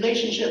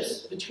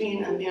relationships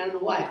between a man and a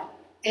wife.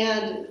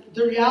 And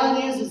the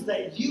reality is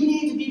that you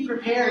need to be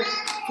prepared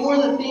for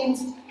the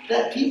things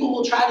that people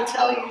will try to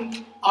tell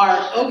you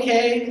are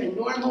okay and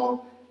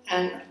normal,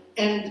 and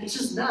it's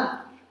just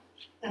not.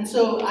 And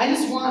so I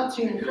just want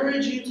to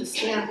encourage you to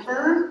stand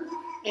firm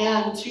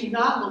and to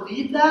not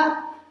believe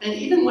that, and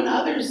even when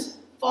others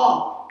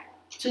fall,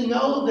 to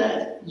know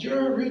that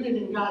you're rooted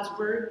in God's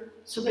word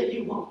so that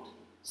you won't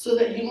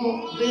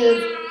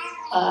live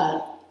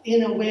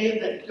in a way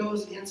that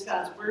goes against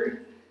God's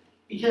word.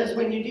 Because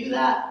when you do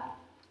that,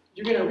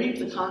 you're going to reap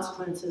the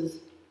consequences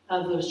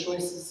of those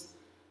choices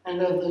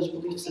and of those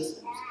belief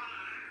systems.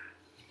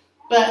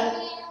 But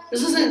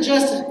this isn't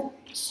just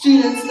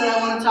students that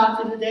I want to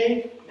talk to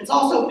today. It's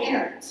also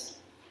parents.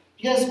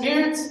 Because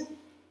parents,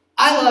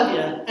 I love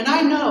you. And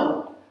I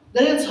know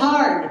that it's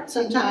hard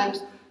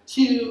sometimes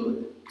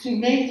to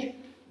make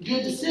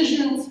good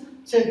decisions,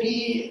 to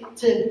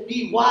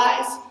be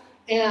wise,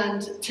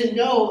 and to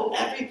know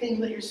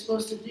everything that you're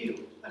supposed to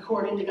do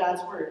according to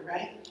God's word,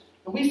 right?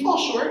 And we fall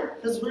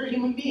short because we're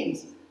human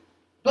beings.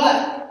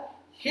 But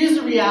here's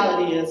the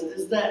reality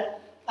is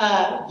that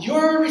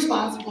you're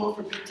responsible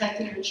for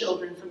protecting your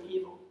children from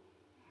evil.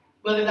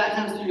 Whether that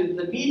comes through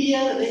the media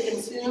that they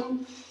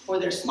consume, or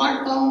their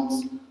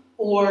smartphones,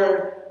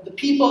 or the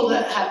people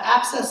that have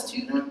access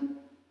to them,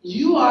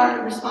 you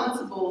are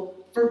responsible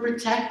for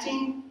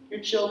protecting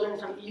your children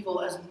from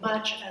evil as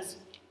much as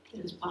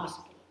it is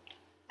possible.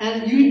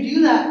 And you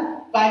do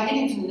that by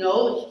getting to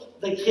know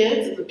the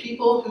kids, the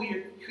people who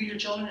your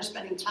children are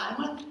spending time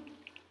with,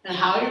 and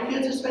how your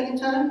kids are spending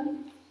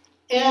time.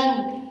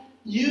 And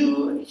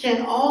you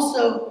can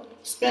also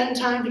spend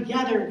time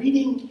together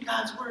reading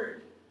God's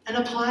word and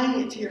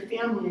applying it to your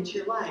family and to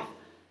your life.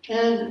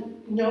 And,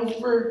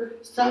 for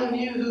some of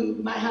you who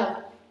might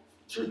have,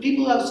 for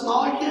people who have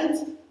smaller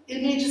kids,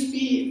 it may just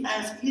be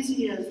as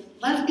easy as,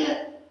 let's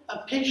get a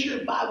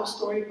picture Bible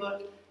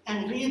storybook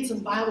and read some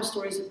Bible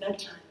stories at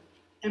bedtime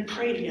and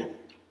pray together.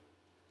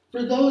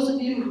 For those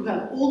of you who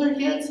have older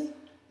kids,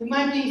 it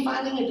might be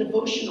finding a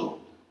devotional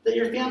that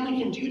your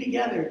family can do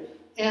together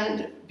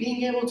and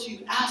being able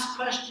to ask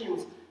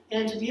questions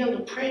and to be able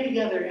to pray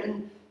together.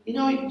 And,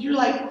 you're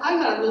like,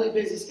 I've got a really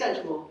busy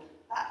schedule.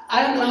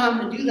 I don't know how I'm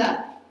going to do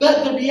that.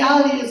 But the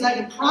reality is, I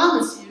can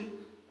promise you,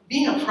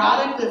 being a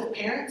product of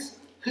parents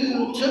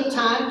who took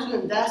time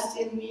to invest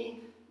in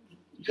me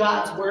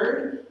God's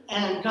word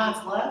and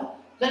God's love,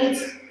 then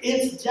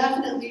it's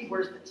definitely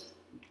worth it.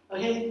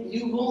 Okay?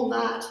 You will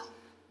not,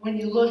 when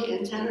you look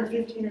in 10 or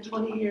 15 or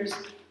 20 years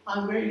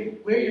on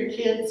where your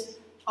kids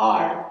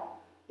are,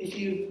 if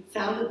you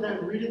founded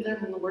them, rooted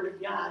them in the Word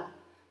of God,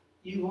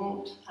 you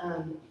won't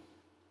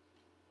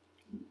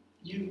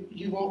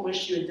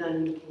wish you had done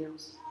anything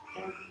else.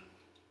 Okay?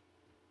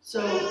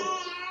 So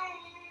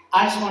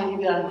I just want to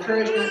give you that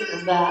encouragement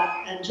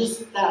and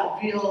just that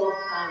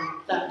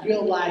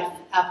real life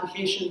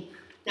application.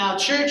 Now,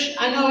 church,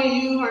 I know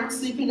you aren't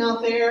sleeping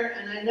out there,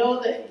 and I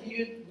know that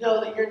you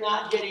know that you're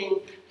not getting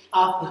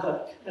off the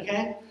hook,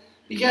 okay?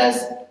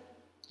 Because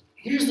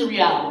here's the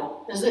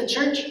reality, is that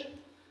church,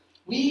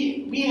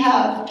 we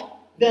have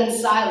been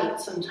silent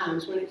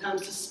sometimes when it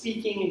comes to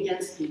speaking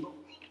against people.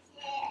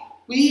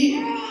 We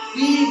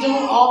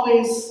don't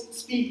always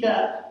speak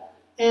up,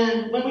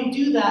 and when we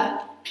do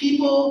that,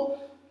 people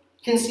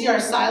can see our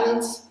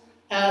silence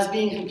as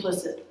being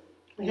complicit,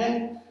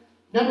 okay?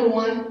 Number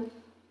one,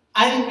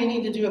 I think we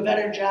need to do a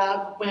better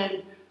job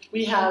when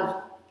we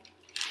have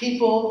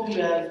people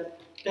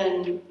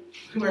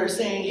who are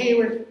saying, hey,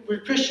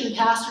 we're Christian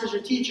pastors or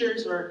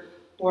teachers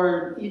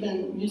or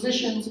even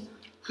musicians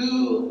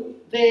who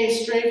they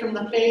stray from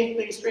the faith,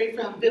 they stray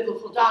from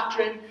biblical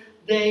doctrine,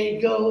 they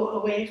go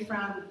away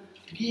from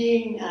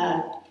being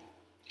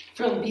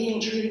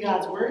true to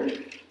God's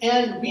word.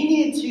 And we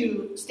need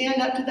to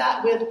stand up to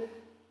that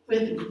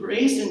with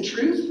grace and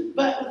truth,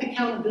 but with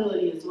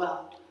accountability as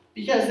well.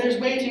 Because there's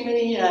way too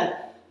many,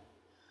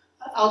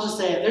 I'll just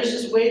say it, there's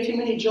just way too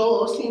many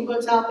Joel Osteen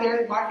books out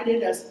there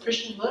marketed as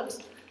Christian books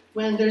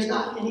when there's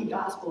not any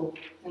gospel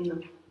in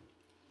them.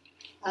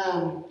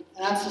 And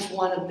that's just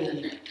one of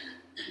them.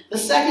 The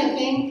second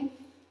thing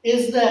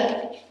is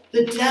that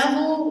the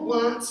devil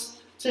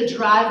wants to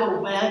drive a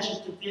wedge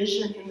of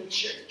division in the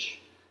church.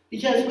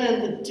 Because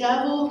when the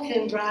devil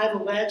can drive a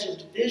wedge of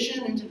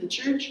division into the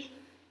church,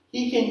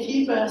 he can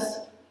keep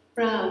us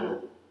from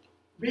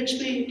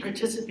richly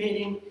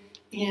participating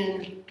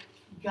in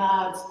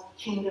God's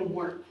kingdom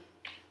work.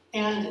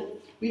 And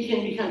we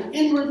can become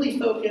inwardly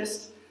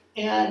focused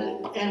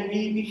and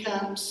we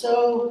become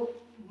so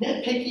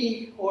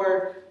nitpicky,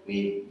 or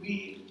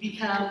we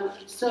become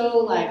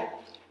so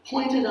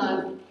pointing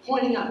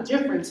out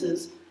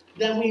differences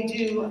than we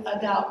do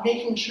about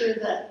making sure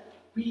that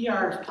we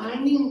are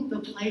finding the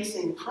place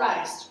in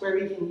Christ where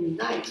we can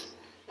unite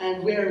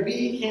and where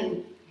we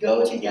can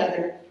go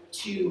together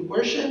to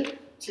worship,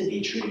 to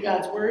be true to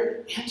God's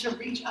word, and to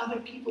reach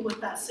other people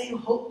with that same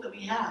hope that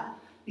we have.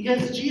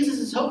 Because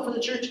Jesus' hope for the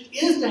church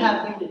is to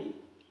have unity.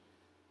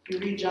 You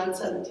read John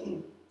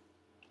 17.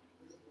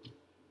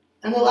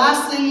 And the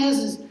last thing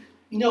is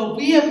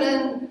we have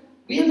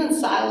been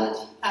silent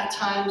at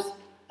times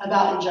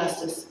about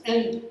injustice.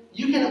 And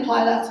you can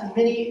apply that to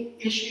many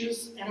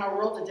issues in our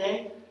world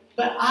today.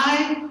 But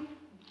I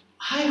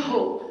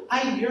hope,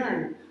 I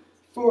yearn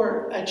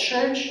for a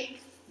church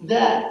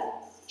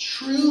that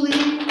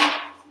truly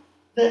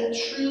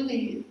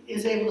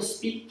is able to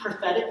speak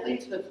prophetically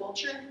to the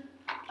culture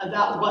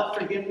about what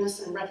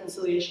forgiveness and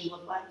reconciliation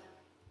look like.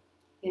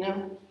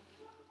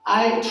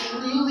 I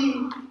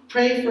truly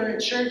pray for a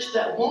church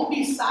that won't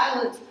be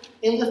silent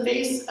in the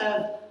face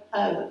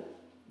of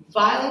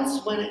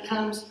violence when it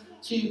comes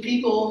to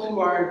people who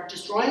are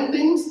destroying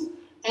things,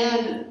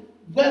 and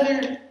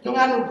no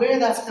matter where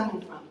that's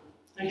coming from,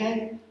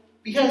 okay?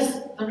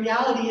 Because the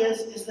reality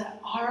is that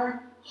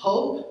our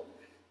hope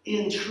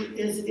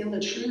is in the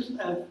truth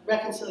of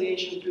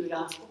reconciliation through the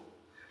gospel.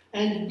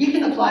 And we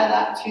can apply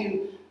that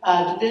to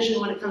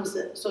division when it comes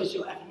to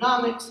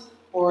socioeconomics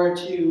or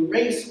to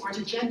race or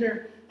to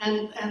gender.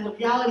 And the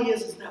reality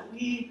is that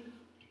we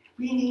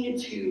need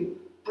to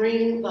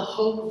bring the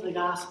hope of the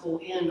gospel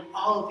in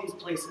all of these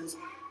places.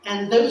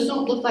 And those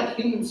don't look like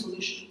human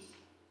solutions.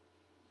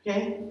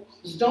 Okay?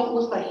 Those don't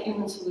look like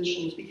human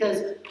solutions,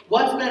 because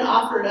what's been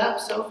offered up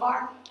so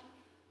far,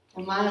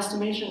 in my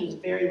estimation, is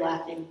very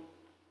lacking.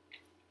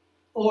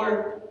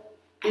 Or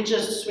it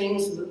just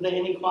swings the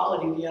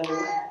inequality the other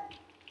way.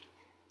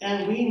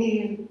 And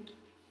we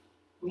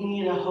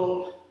need a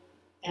hope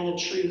and a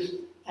truth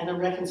and a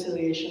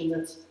reconciliation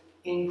that's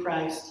in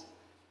Christ.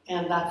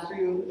 And that's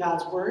through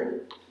God's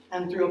word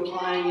and through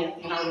applying it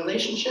in our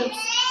relationships,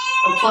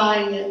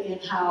 applying it in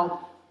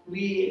how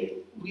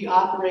we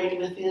operate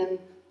within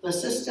the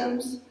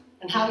systems,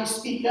 and how we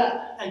speak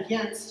up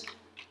against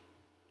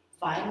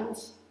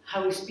violence,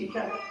 how we speak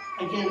up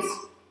against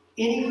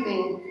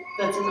anything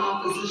that's in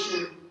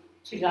opposition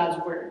to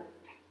God's word.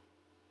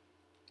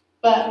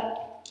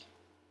 But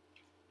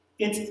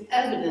it's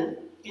evident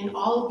in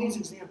all of these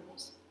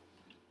examples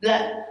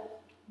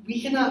that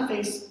we cannot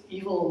face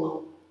evil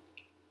alone.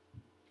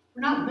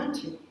 We're not meant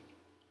to.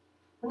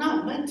 We're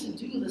not meant to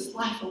do this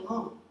life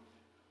alone.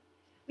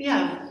 We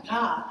have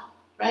God,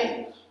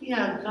 right? We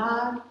have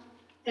God,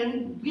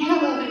 and we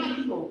have other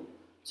people,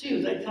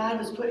 too, that God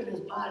has put in his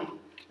body.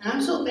 And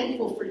I'm so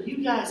thankful for you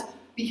guys,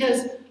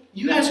 because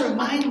you guys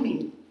remind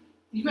me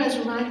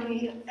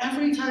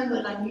every time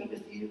that I meet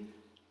with you,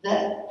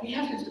 that we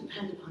have to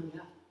depend upon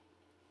God.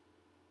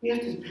 We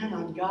have to depend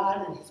on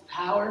God and his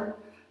power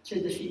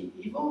to defeat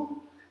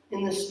evil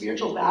in the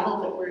spiritual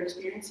battle that we're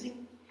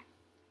experiencing.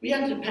 We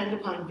have to depend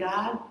upon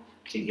God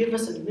to give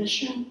us a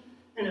mission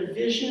and a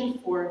vision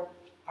for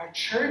our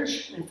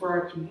church and for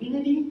our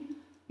community.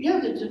 We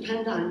have to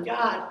depend on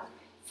God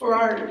for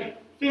our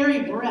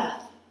very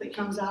breath that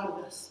comes out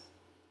of us.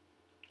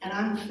 And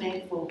I'm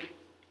thankful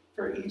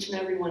for each and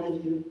every one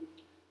of you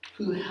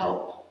who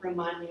help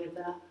remind me of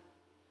that.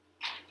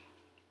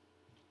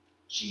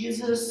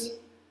 Jesus,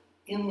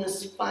 in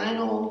this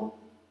final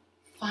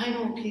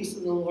piece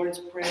of the Lord's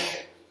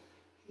Prayer,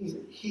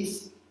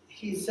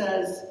 he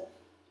says,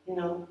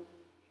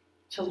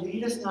 to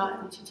lead us not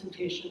into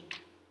temptation,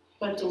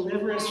 but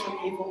deliver us from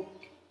evil.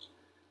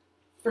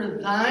 For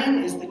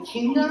thine is the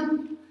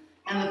kingdom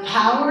and the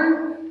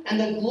power and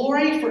the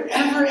glory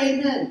forever.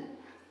 Amen.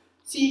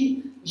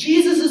 See,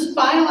 Jesus'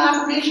 final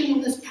affirmation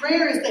in this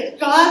prayer is that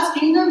God's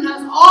kingdom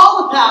has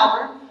all the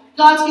power,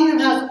 God's kingdom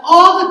has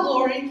all the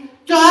glory,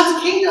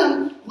 God's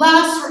kingdom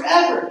lasts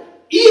forever.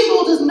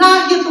 Evil does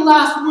not get the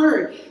last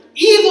word.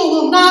 Evil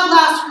will not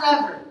last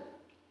forever.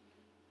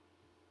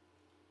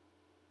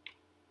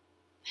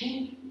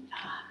 Thank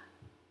God.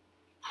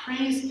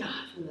 Praise God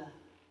for that.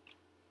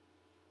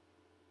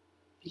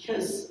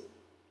 Because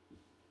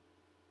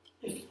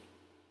if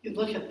you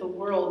look at the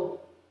world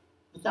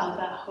without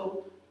that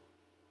hope,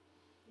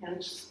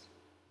 it just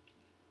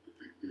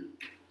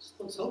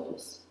looks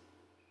hopeless.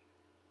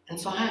 And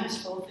so I am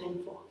so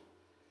thankful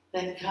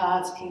that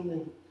God's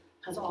kingdom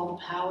has all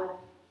the power,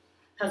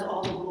 has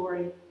all the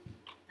glory,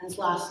 and is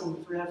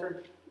lasting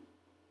forever.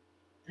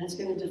 And it's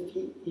going to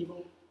defeat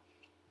evil.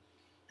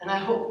 And I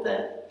hope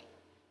that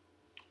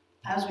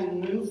as we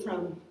move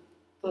from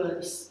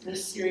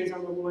this series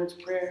on the Lord's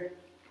Prayer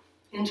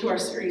into our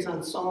series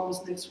on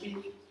Psalms next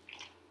week,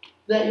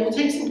 that you'll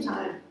take some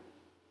time.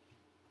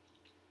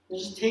 You'll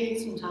just take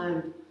some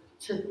time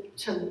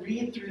to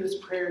read through this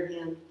prayer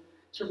again,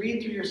 to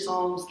read through your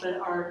Psalms that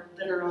are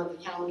on the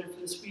calendar for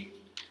this week,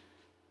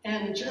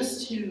 and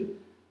just to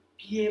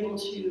be able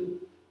to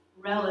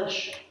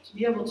relish, to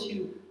be able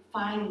to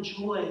find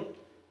joy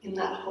in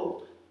that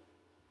hope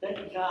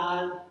that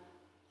God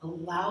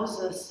allows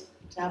us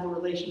to have a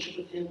relationship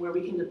with him where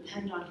we can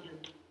depend on him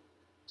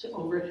to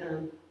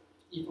overcome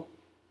evil.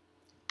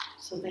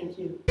 So thank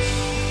you.